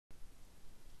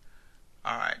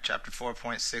chapter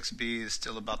 4.6b is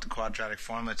still about the quadratic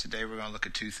formula. Today we're going to look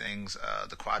at two things,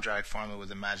 the quadratic formula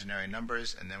with imaginary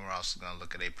numbers, and then we're also going to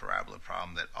look at a parabola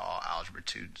problem that all Algebra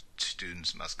 2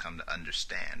 students must come to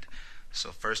understand.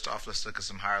 So first off, let's look at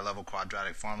some higher level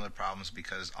quadratic formula problems,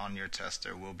 because on your test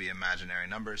there will be imaginary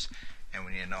numbers, and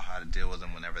we need to know how to deal with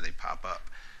them whenever they pop up.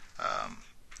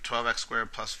 12x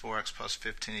squared plus 4x plus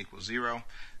 15 equals 0.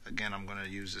 Again, I'm going to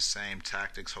use the same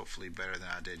tactics, hopefully better than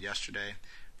I did yesterday,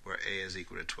 where a is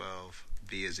equal to 12,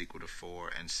 b is equal to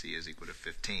 4, and c is equal to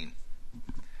 15.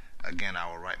 Again, I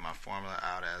will write my formula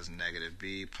out as negative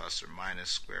b plus or minus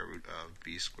square root of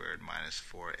b squared minus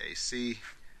 4ac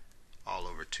all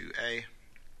over 2a,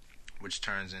 which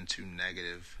turns into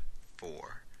negative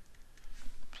 4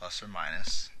 plus or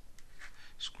minus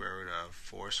square root of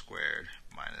 4 squared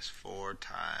minus 4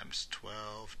 times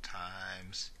 12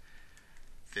 times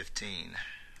 15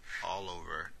 all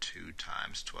over 2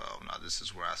 times 12. Now this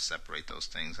is where I separate those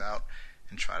things out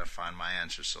and try to find my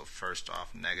answer. So first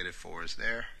off, negative 4 is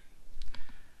there,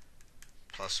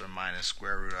 plus or minus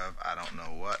square root of I don't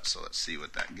know what, so let's see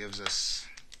what that gives us.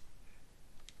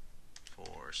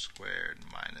 4 squared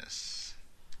minus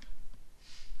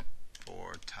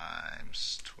 4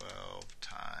 times 12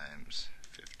 times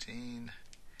 15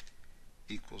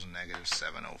 equals negative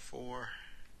 704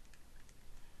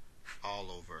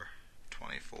 all over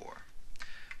 24.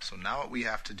 So now what we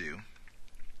have to do,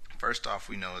 first off,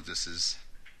 we know that this is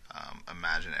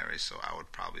imaginary, so I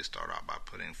would probably start out by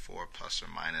putting 4 plus or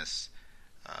minus,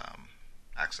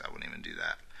 actually I wouldn't even do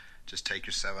that. Just take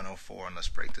your 704 and let's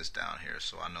break this down here.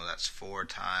 So I know that's 4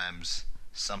 times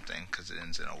something because it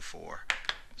ends in 04.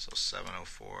 So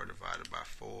 704 divided by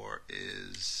 4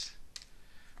 is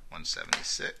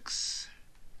 176.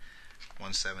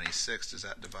 176, does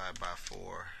that divide by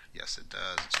 4? Yes, it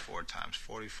does. It's 4 times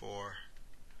 44.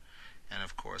 And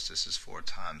of course, this is 4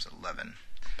 times 11,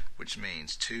 which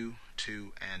means 2,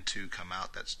 2, and 2 come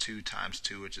out. That's 2 times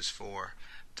 2, which is 4,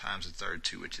 times the third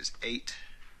 2, which is 8.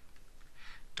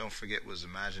 Don't forget it was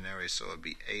imaginary, so it would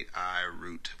be 8i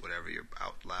root whatever your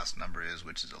last number is,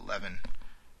 which is 11,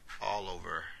 all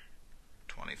over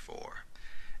 24.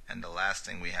 And the last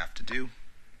thing we have to do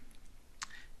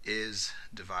is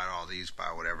divide all these by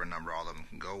whatever number all of them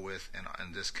can go with, and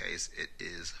in this case it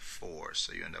is 4.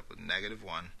 So you end up with negative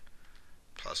 1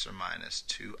 plus or minus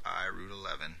 2i root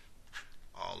 11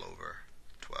 all over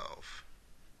 12.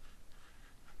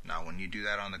 Now when you do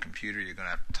that on the computer, you're going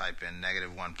to have to type in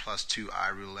negative 1 plus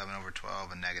 2i root 11 over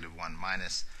 12 and negative 1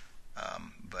 minus,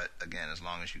 but again, as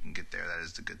long as you can get there, that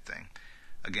is the good thing.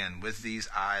 Again, with these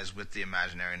i's, with the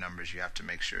imaginary numbers, you have to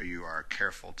make sure you are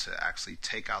careful to actually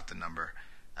take out the number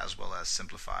as well as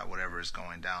simplify whatever is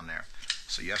going down there.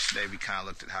 So yesterday we kind of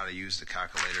looked at how to use the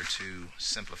calculator to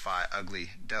simplify ugly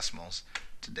decimals.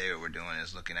 Today what we're doing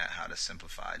is looking at how to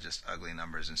simplify just ugly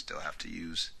numbers and still have to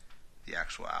use the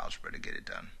actual algebra to get it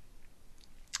done.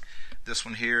 This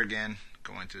one here, again,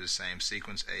 going through the same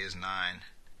sequence. A is 9,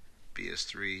 B is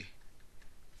 3,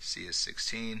 C is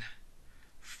 16.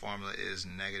 Formula is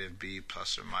negative b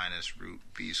plus or minus root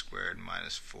b squared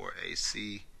minus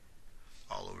 4ac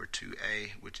all over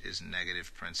 2a, which is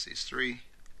negative parentheses 3,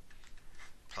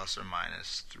 plus or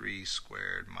minus 3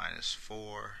 squared minus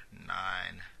 4, 9,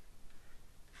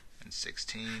 and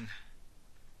 16,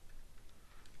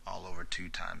 all over 2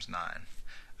 times 9.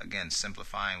 Again,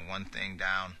 simplifying one thing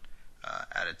down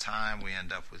at a time, we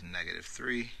end up with negative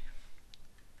 3,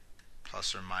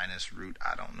 plus or minus root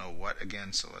I don't know what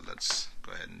again, so let's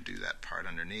go ahead and do that part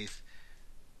underneath.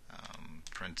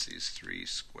 Parentheses 3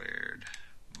 squared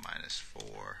minus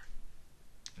 4,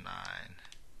 9,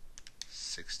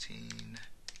 16,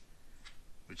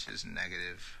 which is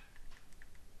negative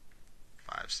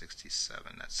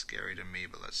 567. That's scary to me,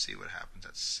 but let's see what happens.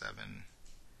 That's 7,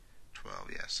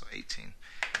 12, yeah, so 18,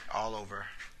 all over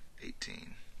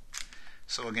 18.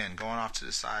 So again, going off to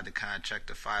the side to kind of check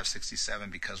the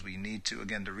 567, because we need to.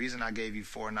 Again, the reason I gave you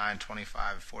 4, 9,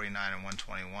 25, 49, and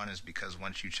 121 is because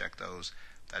once you check those,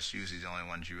 that's usually the only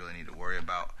ones you really need to worry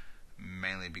about,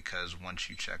 mainly because once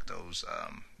you check those,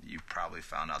 you probably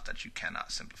found out that you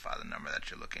cannot simplify the number that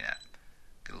you're looking at.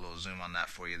 Get a little zoom on that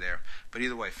for you there. But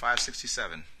either way,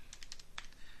 567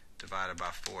 divided by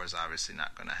 4 is obviously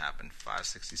not going to happen.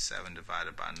 567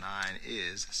 divided by 9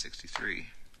 is 63.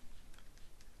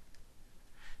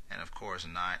 And of course,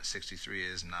 63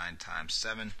 is 9 times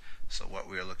 7. So what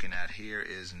we are looking at here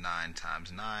is 9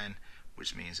 times 9,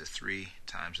 which means a 3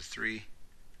 times a 3.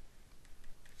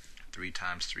 3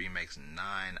 times 3 makes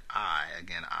 9i.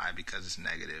 Again, I because it's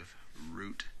negative,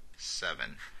 root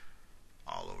 7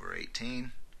 all over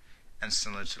 18. And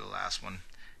similar to the last one,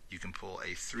 you can pull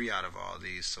a 3 out of all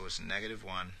these, so it's negative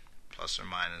 1 plus or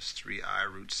minus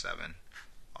 3I root 7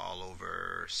 all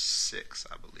over 6,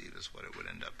 I believe is what it would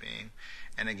end up being.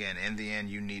 And again, in the end,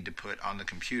 you need to put on the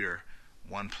computer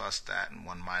 1 plus that and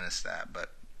 1 minus that,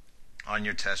 but on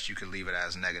your test you could leave it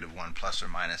as -1 plus or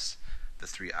minus the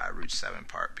 3I root 7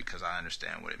 part, because I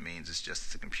understand what it means. It's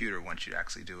just the computer wants you to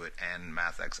actually do it, and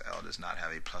MathXL does not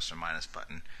have a plus or minus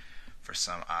button. For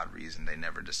some odd reason, they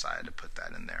never decided to put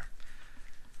that in there.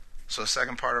 So the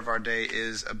second part of our day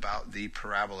is about the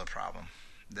parabola problem.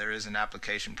 There is an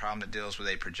application problem that deals with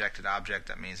a projected object.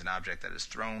 That means an object that is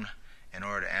thrown. In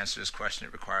order to answer this question,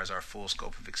 it requires our full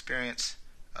scope of experience.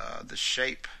 The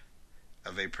shape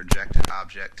of a projected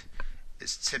object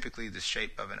is typically the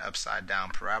shape of an upside down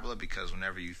parabola, because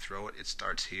whenever you throw it, it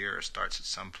starts here or starts at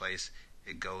some place,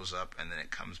 it goes up and then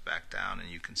it comes back down, and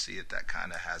you can see that that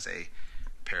kind of has a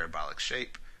parabolic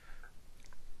shape.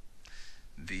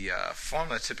 The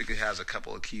formula typically has a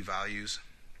couple of key values.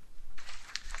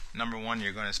 Number one,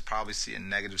 you're going to probably see a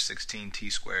 -16t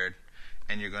squared,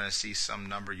 and you're going to see some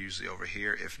number usually over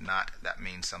here. If not, that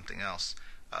means something else.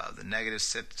 The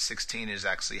 -16 is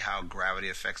actually how gravity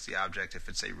affects the object. If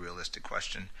it's a realistic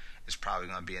question, it's probably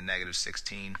going to be a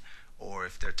 -16, or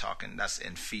if they're talking, that's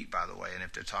in feet by the way, and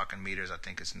if they're talking meters, I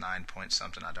think it's 9 point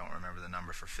something. I don't remember the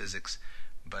number for physics,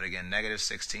 but again,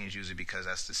 -16 is usually because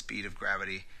that's the speed of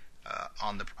gravity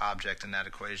on the object in that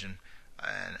equation.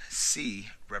 And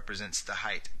c represents the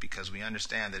height, because we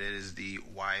understand that it is the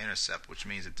y-intercept, which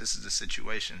means that this is the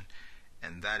situation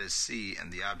and that is c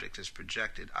and the object is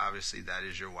projected. Obviously that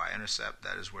is your y-intercept,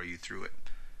 that is where you threw it.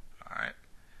 Alright.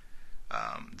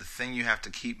 The thing you have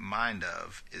to keep mind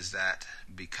of is that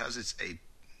because it's a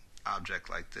object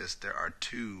like this, there are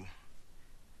two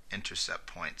intercept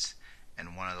points,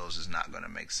 and one of those is not going to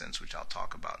make sense, which I'll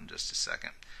talk about in just a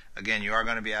second. Again, you are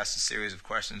going to be asked a series of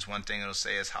questions. One thing it'll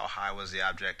say is how high was the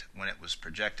object when it was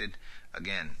projected.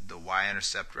 Again, the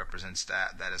y-intercept represents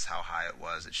that. That is how high it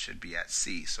was. It should be at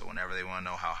c. So whenever they want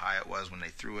to know how high it was when they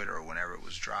threw it or whenever it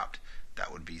was dropped,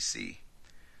 that would be c.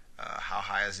 How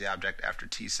high is the object after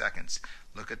t seconds?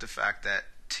 Look at the fact that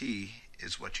t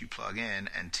is what you plug in,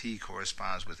 and t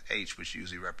corresponds with h, which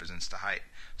usually represents the height.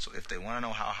 So if they want to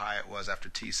know how high it was after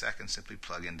t seconds, simply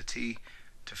plug into t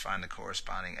to find the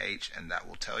corresponding h, and that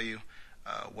will tell you.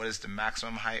 What is the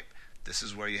maximum height? This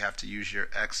is where you have to use your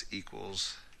x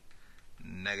equals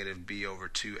 -b over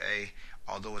 2a.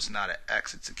 Although it's not an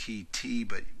x, it's a key t,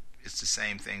 but it's the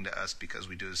same thing to us because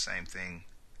we do the same thing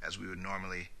as we would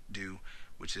normally do,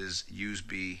 which is use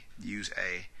b, use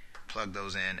a, plug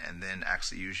those in, and then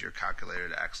actually use your calculator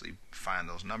to actually find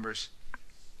those numbers.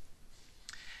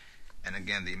 And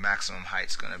again, the maximum height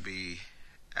is going to be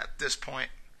at this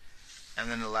point. And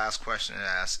then the last question it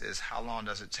asks is, how long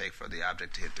does it take for the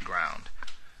object to hit the ground?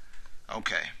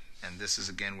 Okay, and this is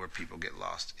again where people get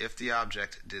lost. If the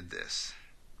object did this,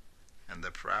 and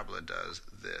the parabola does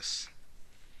this,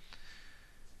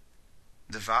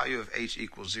 the value of h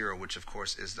equals 0, which of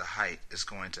course is the height, is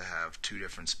going to have two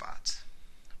different spots.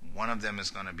 One of them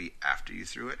is going to be after you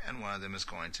threw it, and one of them is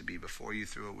going to be before you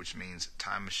threw it, which means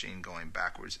time machine going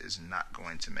backwards is not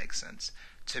going to make sense.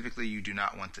 Typically, you do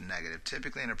not want the negative.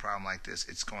 Typically, in a problem like this,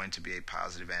 it's going to be a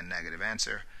positive and negative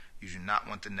answer. You do not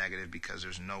want the negative because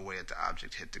there's no way that the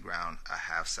object hit the ground a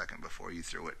half second before you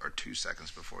threw it or 2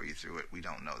 seconds before you threw it. We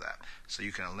don't know that. So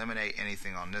you can eliminate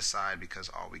anything on this side because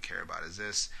all we care about is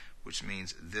this, which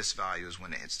means this value is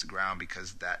when it hits the ground,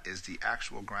 because that is the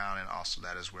actual ground, and also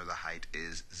that is where the height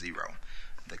is 0.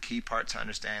 The key part to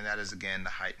understand that is, again,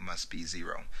 the height must be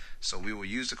 0. So we will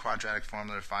use the quadratic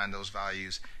formula to find those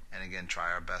values, and again,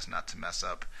 try our best not to mess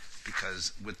up,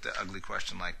 because with the ugly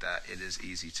question like that, it is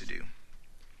easy to do.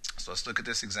 So let's look at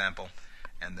this example,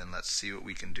 and then let's see what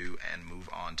we can do and move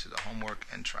on to the homework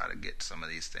and try to get some of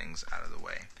these things out of the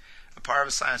way. A part of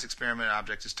a science experiment, an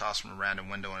object is tossed from a random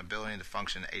window in a building. The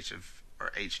function h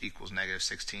equals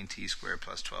 -16t squared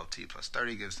plus 12t plus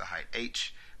 30 gives the height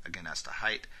h. Again, that's the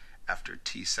height after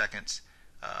t seconds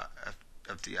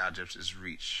if the object is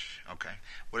reached. Okay,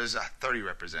 what does 30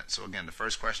 represent? So again, the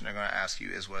first question they're going to ask you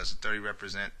is, what does 30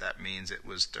 represent? That means it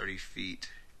was 30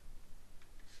 feet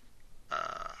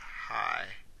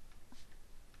high.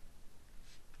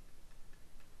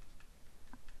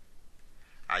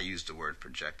 I used the word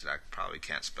projected. I probably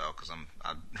can't spell because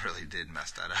I really did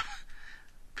mess that up.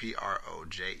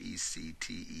 Projected,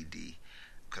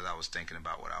 because I was thinking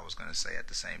about what I was going to say at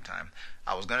the same time.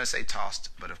 I was going to say tossed,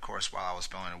 but of course while I was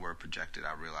spelling the word projected,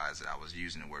 I realized that I was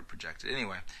using the word projected.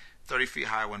 Anyway, 30 feet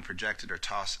high when projected or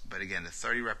tossed, but again, the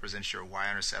 30 represents your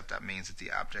y-intercept. That means that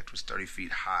the object was 30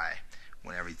 feet high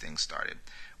when everything started.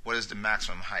 What is the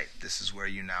maximum height? This is where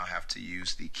you now have to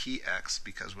use the key x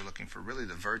because we're looking for really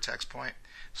the vertex point.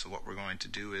 So what we're going to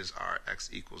do is our x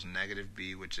equals negative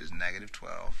b, which is negative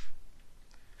 12,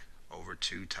 over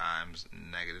 2 times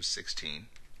negative 16.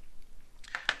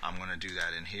 I'm going to do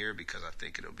that in here because I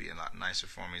think it'll be a lot nicer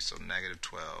for me. So negative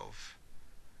 12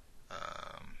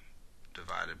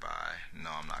 divided by,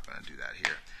 no, I'm not going to do that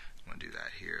here. I'm going to do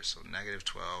that here. So negative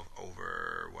 12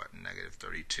 over what? Negative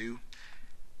 32,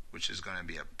 which is going to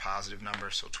be a positive number.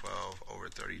 So 12 over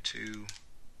 32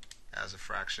 as a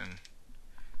fraction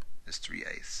is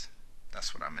 3/8.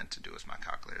 That's what I meant to do with my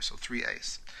calculator. So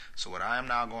 3/8. So what I am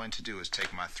now going to do is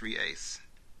take my 3/8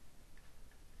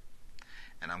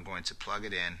 and I'm going to plug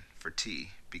it in for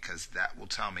t, because that will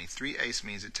tell me 3/8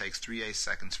 means it takes 3/8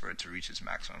 seconds for it to reach its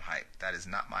maximum height. That is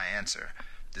not my answer.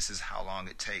 This is how long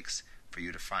it takes for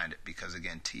you to find it, because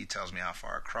again, t tells me how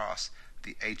far across.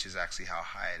 The h is actually how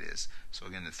high it is. So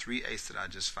again, the 3/8 that I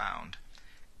just found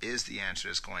is the answer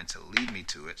that's going to lead me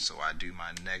to it. So I do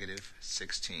my negative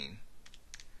 16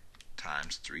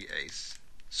 times 3/8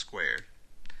 squared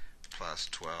plus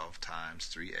 12 times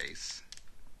 3/8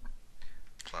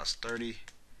 plus 30,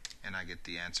 and I get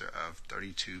the answer of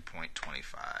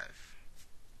 32.25.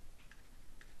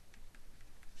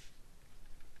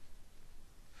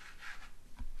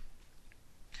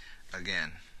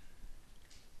 Again,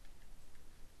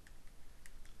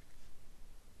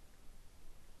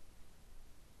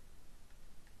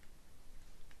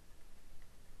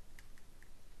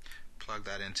 plug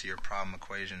that into your problem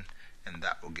equation and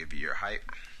that will give you your height.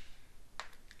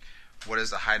 What is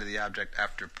the height of the object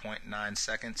after 0.9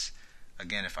 seconds?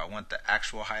 Again, if I want the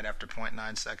actual height after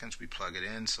 0.9 seconds, we plug it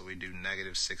in. So we do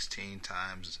negative 16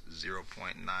 times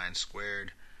 0.9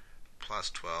 squared plus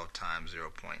 12 times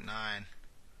 0.9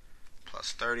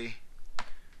 plus 30,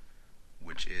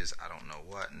 which is, I don't know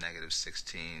what, negative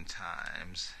 16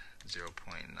 times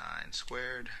 0.9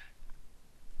 squared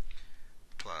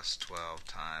plus 12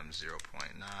 times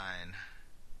 0.9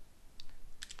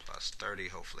 plus 30.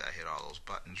 Hopefully I hit all those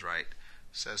buttons right. It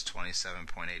says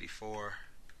 27.84,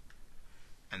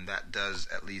 and that does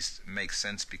at least make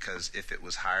sense, because if it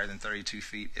was higher than 32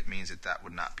 feet, it means that that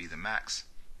would not be the max.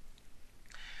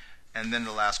 And then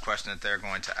the last question that they're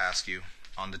going to ask you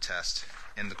on the test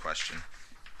in the question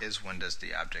is, when does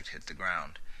the object hit the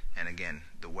ground? And again,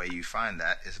 the way you find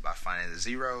that is by finding the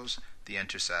zeros, the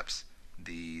intercepts,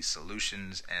 the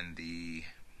solutions, and the,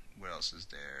 what else is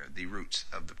there? The roots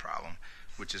of the problem,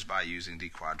 which is by using the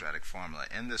quadratic formula.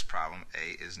 In this problem,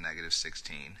 a is negative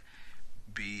 16,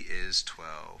 b is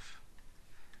 12,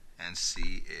 and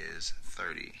c is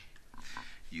 30.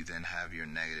 You then have your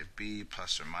negative b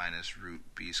plus or minus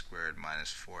root b squared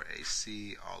minus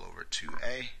 4ac all over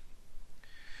 2a,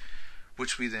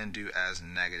 which we then do as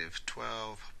negative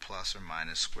 12 plus or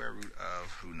minus square root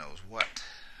of who knows what,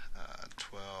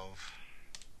 12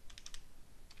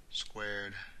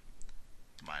 squared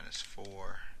minus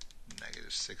 4,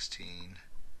 negative 16,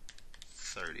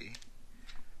 30,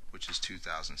 which is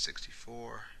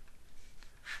 2064,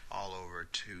 all over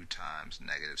 2 times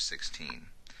negative 16.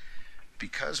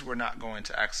 Because we're not going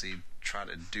to actually try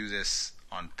to do this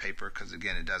on paper, because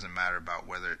again, it doesn't matter about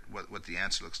whether what the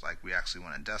answer looks like. We actually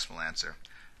want a decimal answer.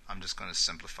 I'm just going to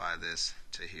simplify this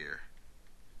to here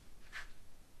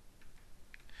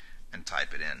and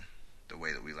type it in the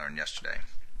way that we learned yesterday.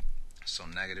 So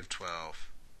negative 12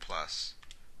 plus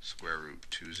square root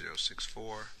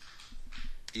 2064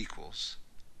 equals,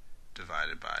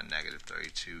 divided by negative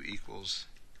 32 equals,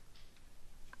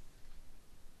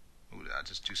 ooh, did I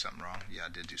just do something wrong? Yeah, I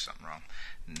did do something wrong.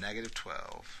 Negative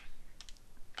 12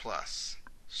 plus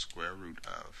square root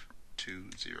of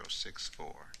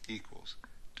 2064 equals,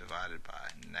 divided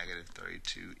by negative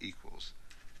 32 equals,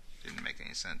 didn't make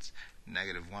any sense,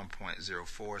 negative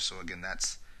 1.04. So again,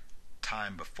 that's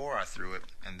time before I threw it,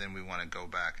 and then we want to go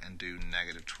back and do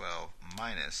negative 12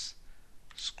 minus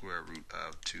square root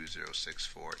of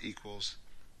 2064 equals,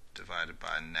 divided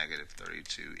by negative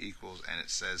 32 equals, and it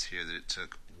says here that it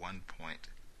took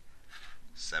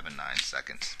 1.79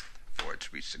 seconds for it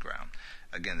to reach the ground.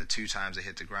 Again, the 2 times it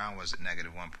hit the ground was at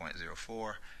negative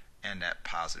 1.04 and at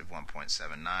positive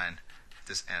 1.79.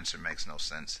 This answer makes no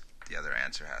sense. The other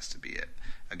answer has to be it.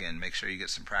 Again, make sure you get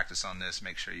some practice on this.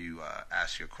 Make sure you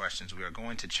ask your questions. We are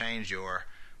going to change your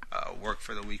work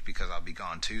for the week because I'll be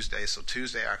gone Tuesday. So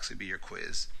Tuesday will actually be your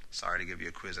quiz. Sorry to give you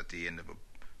a quiz at the end of a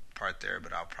part there,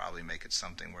 but I'll probably make it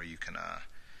something where you can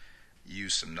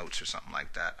use some notes or something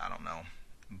like that. I don't know.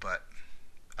 But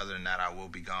other than that, I will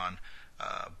be gone.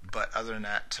 But other than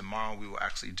that, tomorrow we will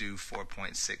actually do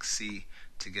 4.6c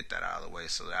to get that out of the way,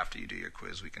 so that after you do your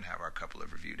quiz, we can have our couple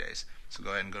of review days. So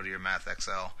go ahead and go to your Math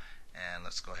Excel and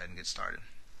let's go ahead and get started.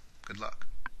 Good luck.